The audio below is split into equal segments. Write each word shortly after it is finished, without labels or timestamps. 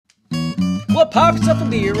a pop, yourself a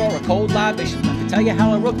beer, or a cold libation. Let me tell you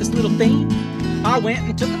how I wrote this little theme. I went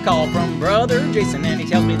and took a call from Brother Jason, and he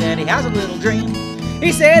tells me that he has a little dream.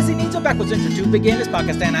 He says he needs a backwards intro to begin his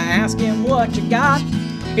podcast, and I ask him, what you got?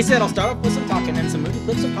 He said, I'll start off with some talking and some movie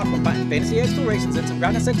clips of popcorn fighting, fantasy explorations, and some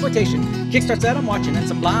groundness exploitation. Kickstarts that I'm watching, and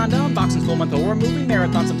some blind unboxings, full-month horror movie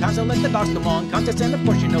marathon. Sometimes I let the dogs come on contests, and of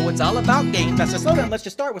course you know it's all about games. That's a slow down, let's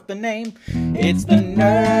just start with the name. It's the Nerds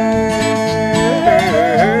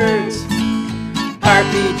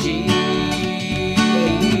RPG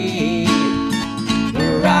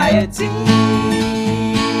Variety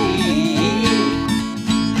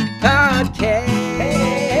Podcast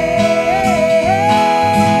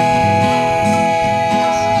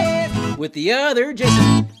with the other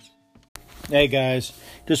Jason. Hey guys,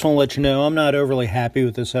 just want to let you know I'm not overly happy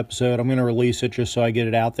with this episode. I'm going to release it just so I get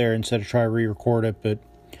it out there instead of try to re-record it, but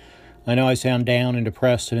I know I sound down and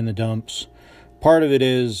depressed and in the dumps. Part of it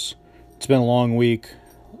is it's been a long week,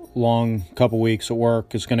 long couple weeks at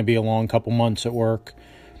work. It's going to be a long couple months at work.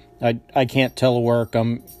 I can't telework.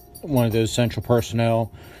 I'm one of those essential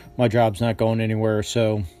personnel. My job's not going anywhere,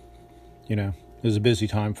 so, you know, it was a busy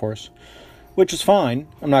time for us, which is fine.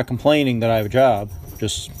 I'm not complaining that I have a job.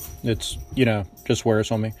 It's, you know, just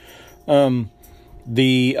wears on me.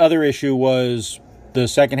 The other issue was the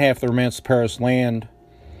second half of the Romance of Paris Land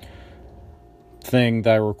thing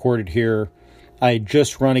that I recorded here. I had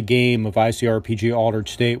just run a game of ICRPG Altered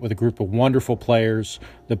State with a group of wonderful players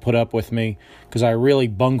that put up with me because I really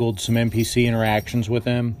bungled some NPC interactions with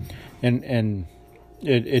them, and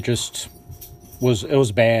it just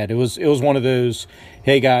was bad. It was one of those,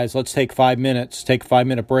 hey guys, let's take 5 minutes, take a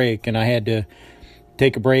 5-minute break, and I had to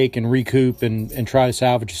take a break and recoup and try to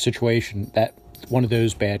salvage a situation. That one of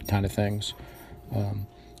those bad kind of things.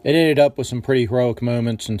 It ended up with some pretty heroic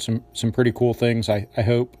moments and some pretty cool things. I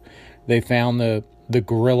hope they found the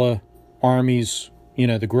guerrilla armies, you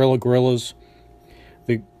know, the guerrillas,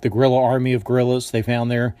 the guerrilla army of guerrillas. They found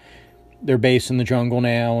their base in the jungle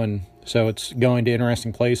now, and so it's going to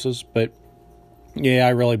interesting places. But yeah, I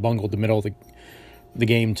really bungled the middle of the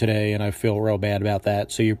game today, and I feel real bad about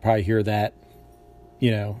that. So you probably hear that, you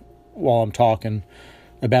know, while I'm talking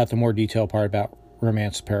about the more detailed part about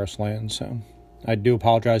Romance of Paris Land. So I do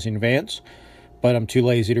apologize in advance, but I'm too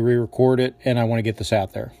lazy to re-record it, and I want to get this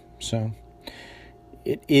out there. So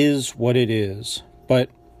it is what it is. But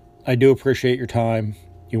I do appreciate your time,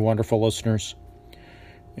 you wonderful listeners,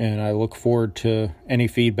 and I look forward to any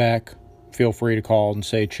feedback. Feel free to call and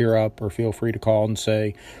say cheer up, or feel free to call and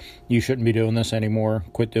say you shouldn't be doing this anymore,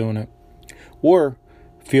 quit doing it. Or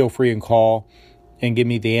feel free and call and give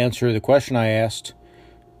me the answer to the question I asked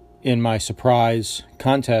in my surprise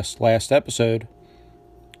contest last episode.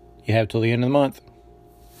 You have till the end of the month.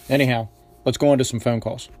 Anyhow, let's go on to some phone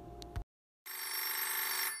calls.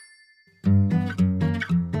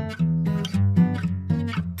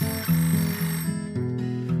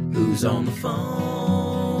 Who's on the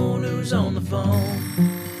phone? Who's on the phone?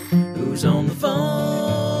 Who's on the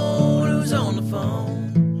phone? Who's on the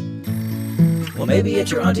phone? Well, maybe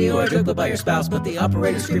it's your auntie or a joke by your spouse, but the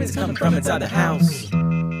operator's screaming is coming from inside the house.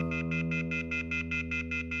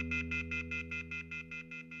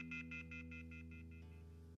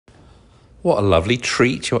 What a lovely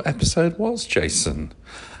treat your episode was, Jason.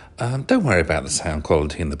 Don't worry about the sound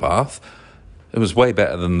quality in the bath. It was way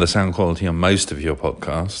better than the sound quality on most of your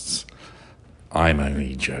podcasts. I'm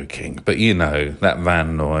only joking. But you know, that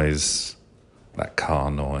van noise, that car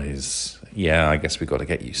noise, yeah, I guess we've got to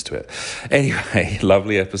get used to it. Anyway,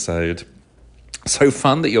 lovely episode. So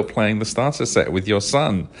fun that you're playing the starter set with your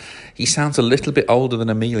son. He sounds a little bit older than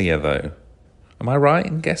Amelia, though. Am I right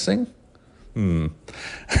in guessing? And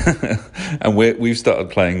we've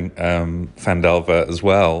started playing Phandelver as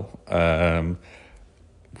well,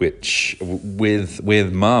 which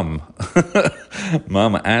with Mum,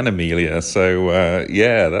 Mum and Amelia. So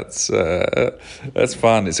yeah, that's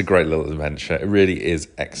fun. It's a great little adventure. It really is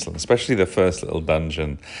excellent, especially the first little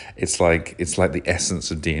dungeon. It's like the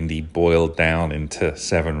essence of D&D boiled down into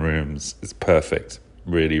 7 rooms. It's perfect.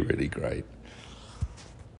 Really, really great.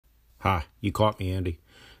 Hi, you caught me, Andy.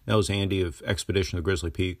 That was Andy of Expedition of Grizzly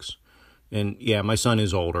Peaks. And yeah, my son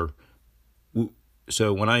is older.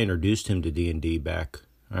 So when I introduced him to D&D back,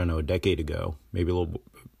 I don't know, a decade ago, maybe a little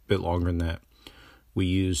bit longer than that, we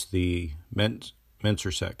used the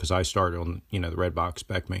Menser set because I started on, you know, the red box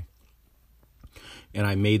BECMI. And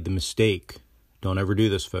I made the mistake, don't ever do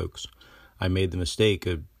this, folks. I made the mistake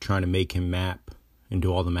of trying to make him map and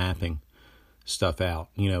do all the mapping stuff out.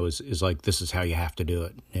 You know, is like, this is how you have to do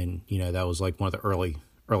it. And, you know, that was like one of the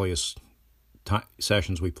earliest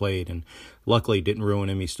sessions we played, and luckily it didn't ruin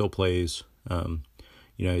him. He still plays.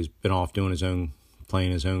 he's been off doing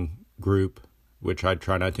playing his own group, which I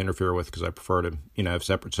try not to interfere with because I prefer to, have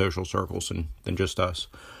separate social circles than just us.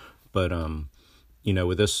 But,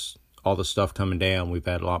 with all this stuff coming down, we've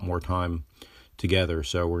had a lot more time together,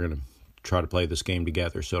 so we're going to try to play this game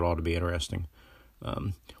together, so it ought to be interesting.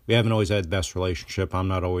 We haven't always had the best relationship. I'm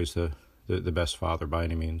not always the best father by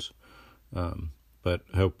any means. But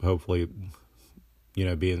hopefully,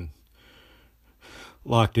 being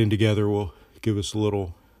locked in together will give us a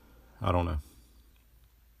little, I don't know.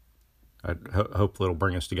 Hopefully it'll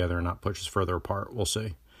bring us together and not push us further apart. We'll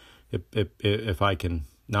see. If I can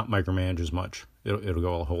not micromanage as much, it'll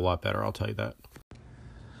go a whole lot better, I'll tell you that.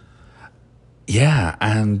 Yeah,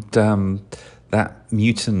 and that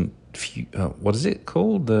mutant, what is it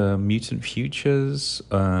called? The Mutant Futures,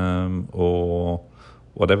 or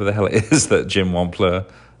whatever the hell it is that Jim Wampler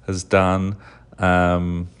has done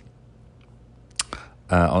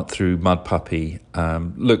through Mud Puppy,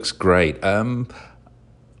 looks great.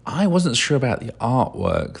 I wasn't sure about the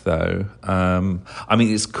artwork, though. I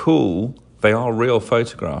mean, it's cool. They are real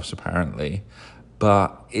photographs, apparently.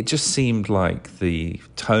 But it just seemed like the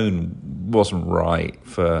tone wasn't right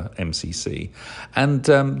for MCC.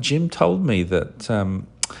 And Jim told me that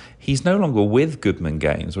he's no longer with Goodman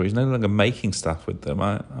Games, or he's no longer making stuff with them.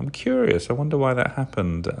 I'm curious. I wonder why that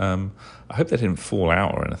happened. I hope they didn't fall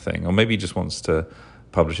out or anything. Or maybe he just wants to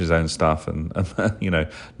publish his own stuff and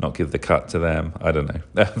not give the cut to them. I don't know.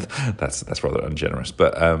 That's rather ungenerous.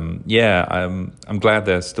 But I'm glad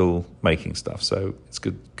they're still making stuff. So it's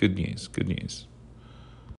good news.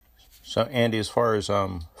 So, Andy, as far as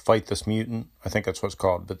Fight This Mutant, I think that's what it's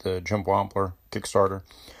called, but the Jim Wampler Kickstarter,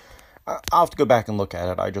 I'll have to go back and look at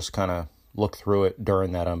it. I just kind of looked through it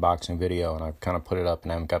during that unboxing video, and I've kind of put it up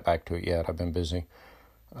and I haven't got back to it yet. I've been busy.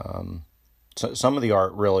 So some of the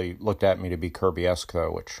art really looked at me to be Kirby-esque,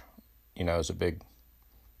 though, which, is a big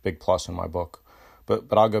plus in my book. But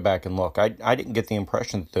I'll go back and look. I didn't get the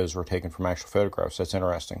impression that those were taken from actual photographs. That's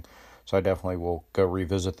interesting. So I definitely will go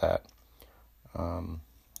revisit that.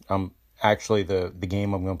 Actually, the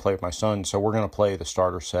game I'm going to play with my son, so we're going to play the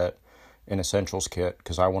starter set and essentials kit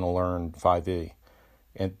because I want to learn 5e.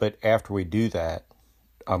 But after we do that,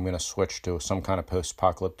 I'm going to switch to some kind of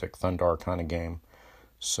post-apocalyptic Thundar kind of game.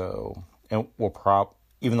 So, and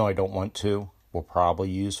even though I don't want to, we'll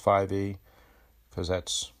probably use 5e because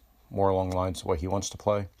that's more along the lines of what he wants to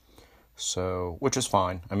play. So, which is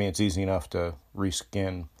fine. I mean, it's easy enough to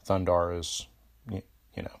reskin Thundar as,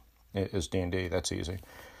 as D&D. That's easy.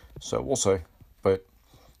 So we'll see. But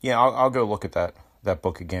yeah, I'll go look at that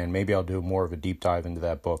book again. Maybe I'll do more of a deep dive into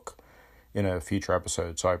that book in a future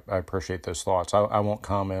episode. So I appreciate those thoughts. I won't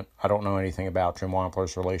comment. I don't know anything about Jim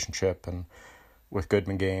Wampler's relationship and with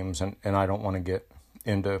Goodman Games, and I don't want to get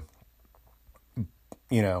into,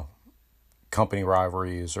 company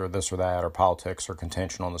rivalries or this or that or politics or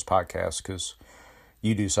contention on this podcast because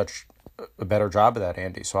you do such a better job of that,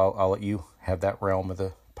 Andy. So I'll let you have that realm of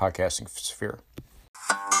the podcasting sphere.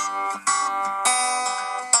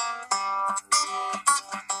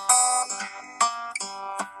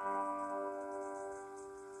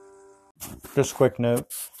 Just a quick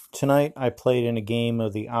note. Tonight I played in a game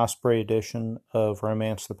of the Osprey edition of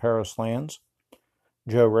Romance of the Perilous Lands.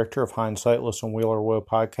 Joe Richter of Hindsightless and Wheeler Woe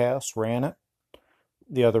podcasts ran it.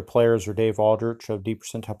 The other players are Dave Aldrich of Deep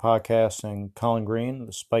Percentile Podcast and Colin Green of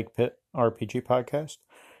the Spike Pit RPG podcast.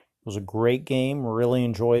 It was a great game. Really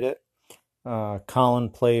enjoyed it. Colin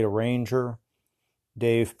played a ranger.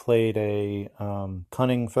 Dave played a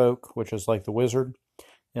cunning folk, which is like the wizard.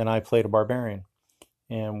 And I played a barbarian.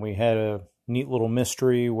 And we had a neat little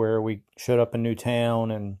mystery where we showed up in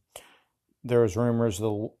Newtown and there was rumors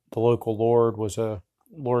the local lord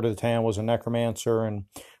of the town was a necromancer, and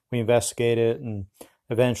we investigated it, and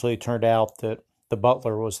eventually it turned out that the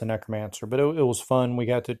butler was the necromancer. But it was fun. We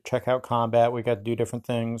got to check out combat. We got to do different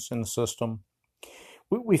things in the system.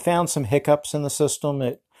 We found some hiccups in the system.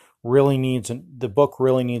 The book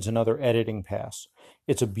really needs another editing pass.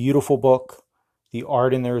 It's a beautiful book. The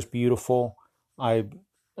art in there is beautiful. I'm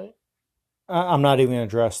not even going to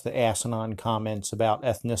address the asinine comments about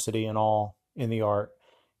ethnicity and all in the art.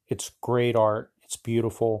 It's great art. It's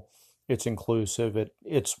beautiful. It's inclusive.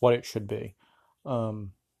 It's what it should be.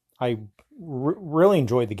 I really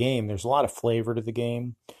enjoyed the game. There's a lot of flavor to the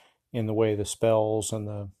game in the way the spells and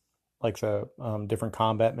the different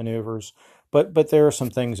combat maneuvers. But there are some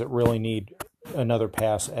things that really need another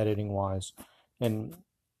pass editing wise. And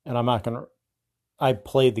I'm not going to. I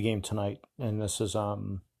played the game tonight, and this is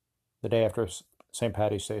the day after St.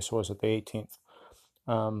 Paddy's Day, so was it the 18th?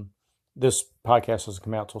 This podcast doesn't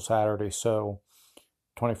come out till Saturday, so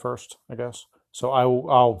 21st, I guess. So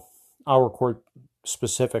I'll record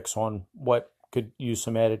specifics on what could use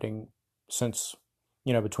some editing since,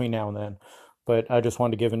 between now and then. But I just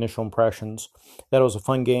wanted to give initial impressions. That was a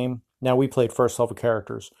fun game. Now, we played first level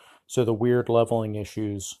characters, so the weird leveling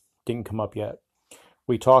issues didn't come up yet.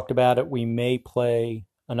 We talked about it. We may play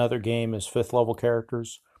another game as fifth level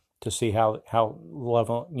characters to see how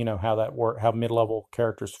level, how that work, how mid level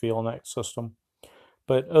characters feel in that system.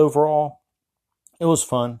 But overall, it was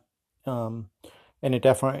fun. And it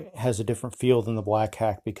definitely has a different feel than the Black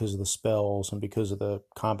Hack because of the spells and because of the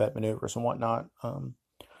combat maneuvers and whatnot.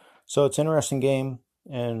 So it's an interesting game,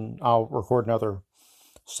 and I'll record another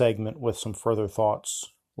segment with some further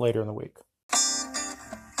thoughts later in the week.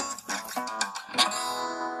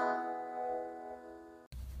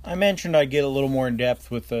 I mentioned I'd get a little more in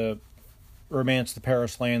depth with the Romance of the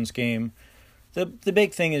Paris Lands game. The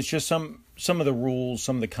big thing is just some of the rules,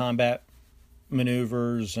 some of the combat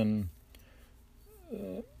maneuvers, and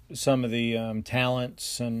some of the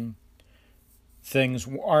talents and things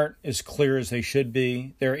aren't as clear as they should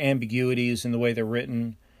be. There are ambiguities in the way they're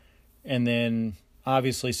written. And then,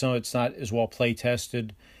 obviously, some of it's not as well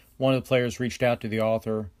play-tested. One of the players reached out to the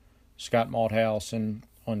author, Scott Malthouse,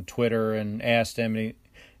 on Twitter and asked him,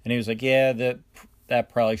 and he was like, yeah, that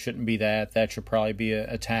probably shouldn't be that. That should probably be an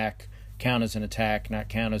attack, count as an attack, not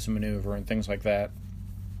count as a maneuver, and things like that.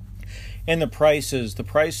 And the price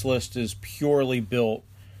list is purely built.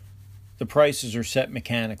 The prices are set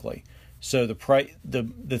mechanically. So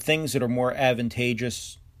the things that are more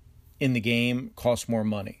advantageous in the game cost more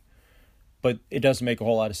money. But it doesn't make a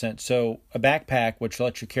whole lot of sense. So a backpack, which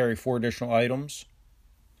lets you carry 4 additional items,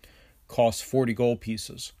 costs 40 gold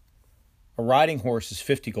pieces. A riding horse is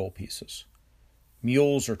 50 gold pieces.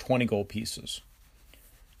 Mules are 20 gold pieces.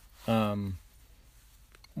 A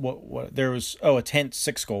tent,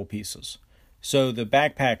 6 gold pieces. So the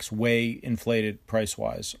backpack's way inflated price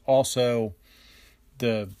wise. Also,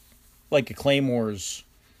 a Claymore's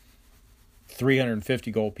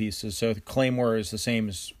 350 gold pieces. So the Claymore is the same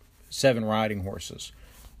as 7 riding horses.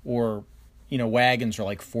 Or, wagons are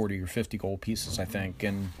like 40 or 50 gold pieces, I think.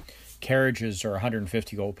 And carriages are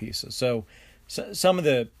 150 gold pieces. So some of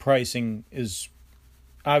the pricing is,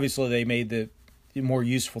 obviously they made the more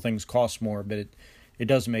useful things cost more, but it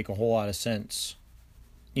doesn't make a whole lot of sense.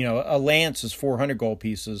 A lance is 400 gold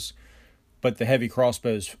pieces, but the heavy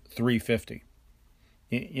crossbow is 350.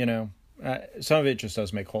 Some of it just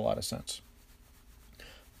doesn't make a whole lot of sense.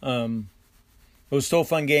 It was still a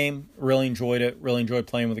fun game. Really enjoyed it. Really enjoyed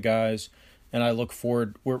playing with the guys. And I look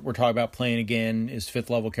forward, we're talking about playing again as 5th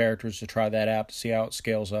level characters to try that out to see how it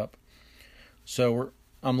scales up. So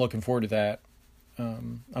I'm looking forward to that.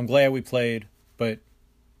 I'm glad we played, but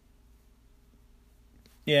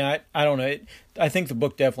yeah, I don't know. I think the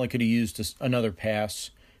book definitely could have used another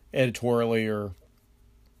pass editorially, or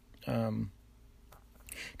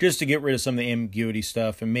just to get rid of some of the ambiguity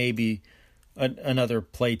stuff, and maybe another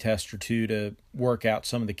play test or two to work out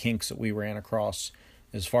some of the kinks that we ran across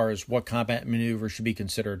as far as what combat maneuver should be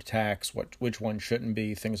considered attacks, which one shouldn't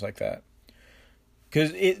be, things like that.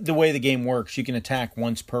 Because the way the game works, you can attack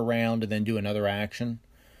once per round and then do another action,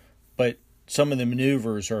 but some of the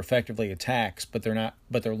maneuvers are effectively attacks, but they're not.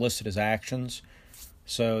 But they're listed as actions,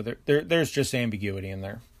 so there's just ambiguity in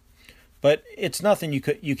there. But it's nothing you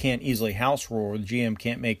can't easily house rule, or the GM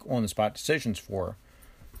can't make on the spot decisions for.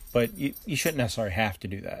 But you shouldn't necessarily have to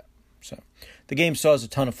do that. So the game still has a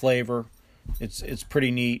ton of flavor. It's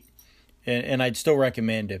pretty neat, and I'd still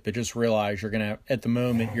recommend it. But just realize you're gonna have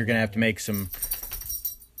to make some,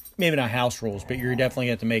 maybe not house rules, but you're definitely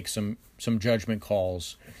going to have to make some judgment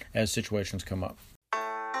calls as situations come up.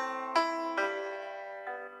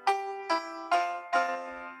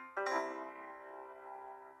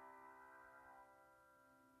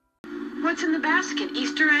 What's in the basket?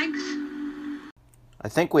 Easter eggs? I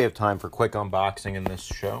think we have time for quick unboxing in this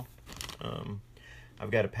show. I've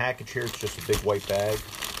got a package here. It's just a big white bag.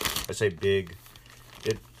 I say big.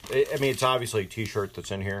 It's obviously a t-shirt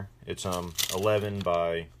that's in here. It's 11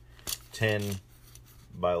 by 10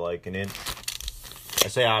 by like an inch. I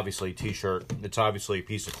say obviously t-shirt. It's obviously a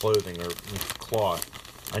piece of clothing or cloth.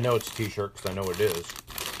 I know it's a t-shirt because I know what it is.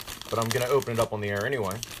 But I'm going to open it up on the air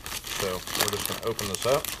anyway. So we're just going to open this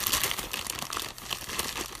up.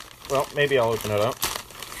 Well, maybe I'll open it up.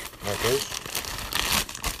 There it goes.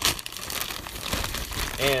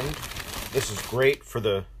 And this is great for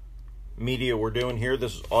the media we're doing here.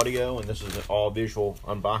 This is audio, and this is an all-visual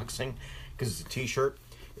unboxing because it's a t-shirt.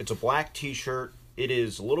 It's a black t-shirt. It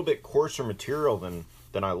is a little bit coarser material than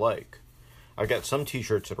I like. I've got some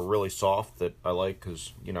t-shirts that are really soft that I like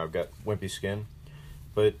because, I've got wimpy skin.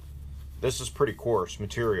 But this is pretty coarse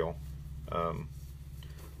material.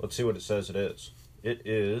 Let's see what it says it is. It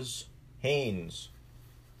is Hanes.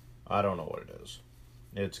 I don't know what it is.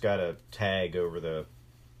 It's got a tag over the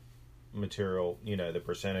material, the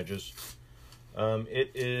percentages.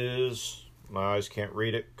 It is, my eyes can't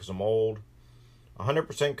read it because I'm old,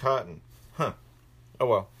 100% cotton. Huh. Oh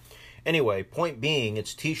well. Anyway, point being,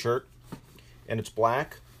 it's a t-shirt, and it's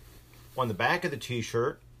black. On the back of the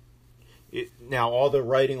t-shirt, now all the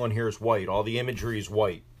writing on here is white. All the imagery is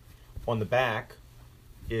white. On the back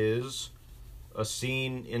is a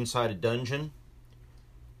scene inside a dungeon.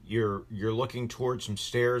 You're looking towards some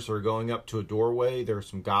stairs that are going up to a doorway. There's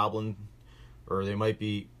some goblin, or they might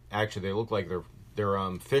be, actually they look like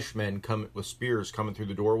they're fishmen with spears coming through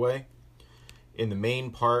the doorway. In the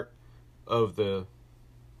main part of the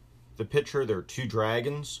picture, there are two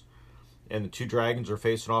dragons, and the two dragons are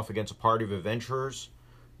facing off against a party of adventurers.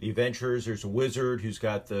 The adventurers, there's a wizard who's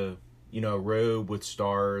got the robe with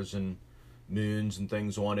stars and moons and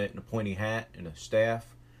things on it, and a pointy hat and a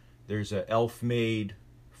staff. There's an elf-made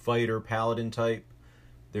fighter paladin type.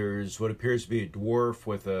 There's what appears to be a dwarf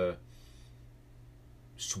with a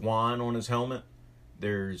swan on his helmet.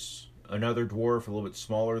 There's another dwarf a little bit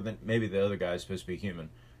smaller than, maybe the other guy's supposed to be human.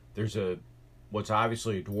 There's what's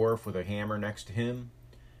obviously a dwarf with a hammer next to him.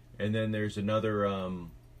 And then there's another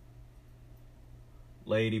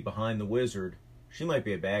lady behind the wizard. She might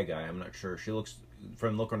be a bad guy, I'm not sure. She looks,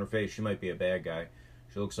 from the look on her face, she might be a bad guy.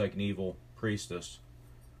 She looks like an evil priestess.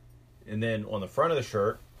 And then on the front of the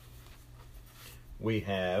shirt, we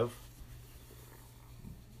have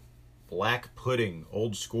Black Pudding,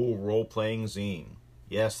 old school role-playing zine.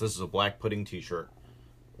 Yes, this is a Black Pudding t-shirt.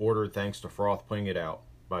 Ordered thanks to Froth putting it out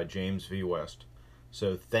by James V. West.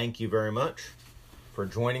 So thank you very much for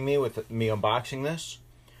joining me with me unboxing this.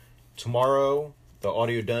 Tomorrow, the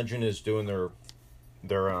Audio Dungeon is doing their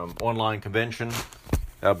online convention.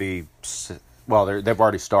 That'll be, well, they've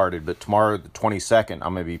already started, but tomorrow, the 22nd,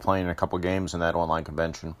 I'm going to be playing a couple games in that online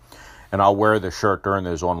convention. And I'll wear the shirt during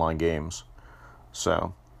those online games.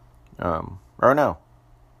 So, or no,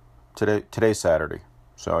 today's Saturday.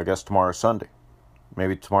 So I guess tomorrow's Sunday.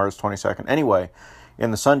 Maybe tomorrow's 22nd. Anyway,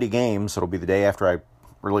 in the Sunday games, it'll be the day after I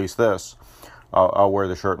release this, I'll wear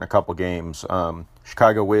the shirt in a couple games.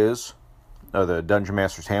 Chicago Wiz, the Dungeon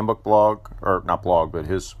Master's Handbook blog, or not blog, but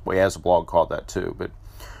he has a blog called that too, but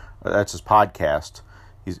that's his podcast.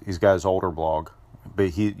 He's got his older blog,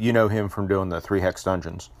 but you know him from doing the 3 Hex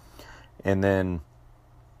Dungeons. And then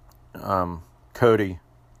Cody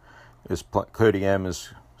M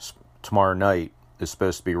is tomorrow night is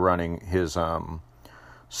supposed to be running his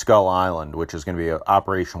Skull Island, which is going to be an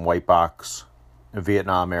Operation White Box, a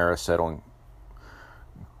Vietnam era set on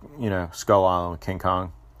Skull Island with King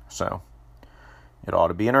Kong. So it ought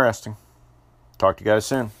to be interesting. Talk to you guys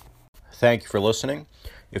soon. Thank you for listening.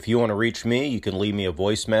 If you want to reach me, you can leave me a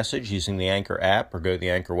voice message using the Anchor app or go to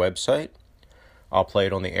the Anchor website. I'll play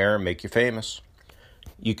it on the air and make you famous.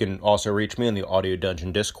 You can also reach me in the Audio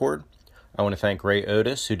Dungeon Discord. I want to thank Ray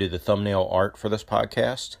Otis, who did the thumbnail art for this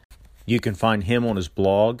podcast. You can find him on his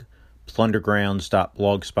blog,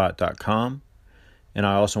 plundergrounds.blogspot.com. And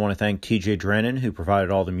I also want to thank TJ Drennan, who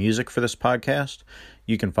provided all the music for this podcast.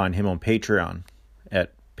 You can find him on Patreon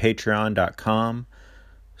at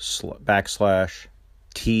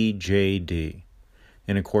patreon.com/TJD.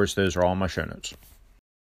 And of course, those are all my show notes.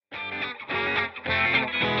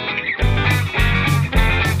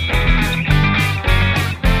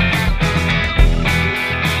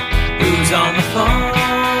 Who's on the phone?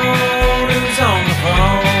 Who's on the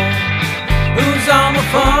phone? Who's on the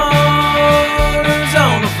phone? Who's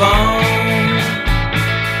on the phone?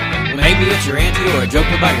 Well, maybe it's your auntie or a joke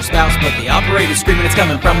about your spouse, but the operator's screaming it's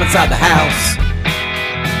coming from inside the house.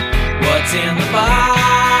 What's in the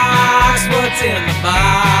box? What's in the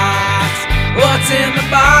box? What's in the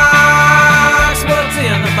box? What's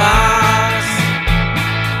in the box?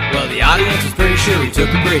 Well, the audience was pretty sure he took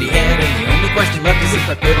a pretty head, and the only question left is if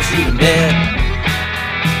that pedal shoot him dead.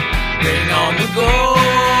 Bring on the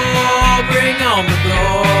gold, bring on the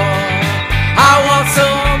gold. I want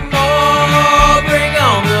some more, bring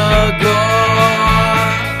on the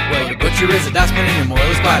gold. Well, the butcher is a dustman and your moil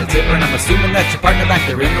is quite a tipper, and I'm assuming that your partner back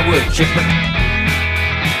there in the wood chipper.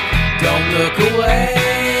 Don't look away,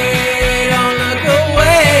 don't look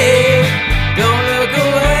away, don't look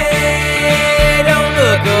away, don't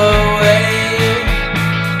look away.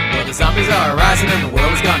 Well, the zombies are rising and the world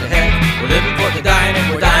has gone to heck. We're living for the dying and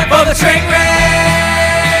we're dying for the train wreck.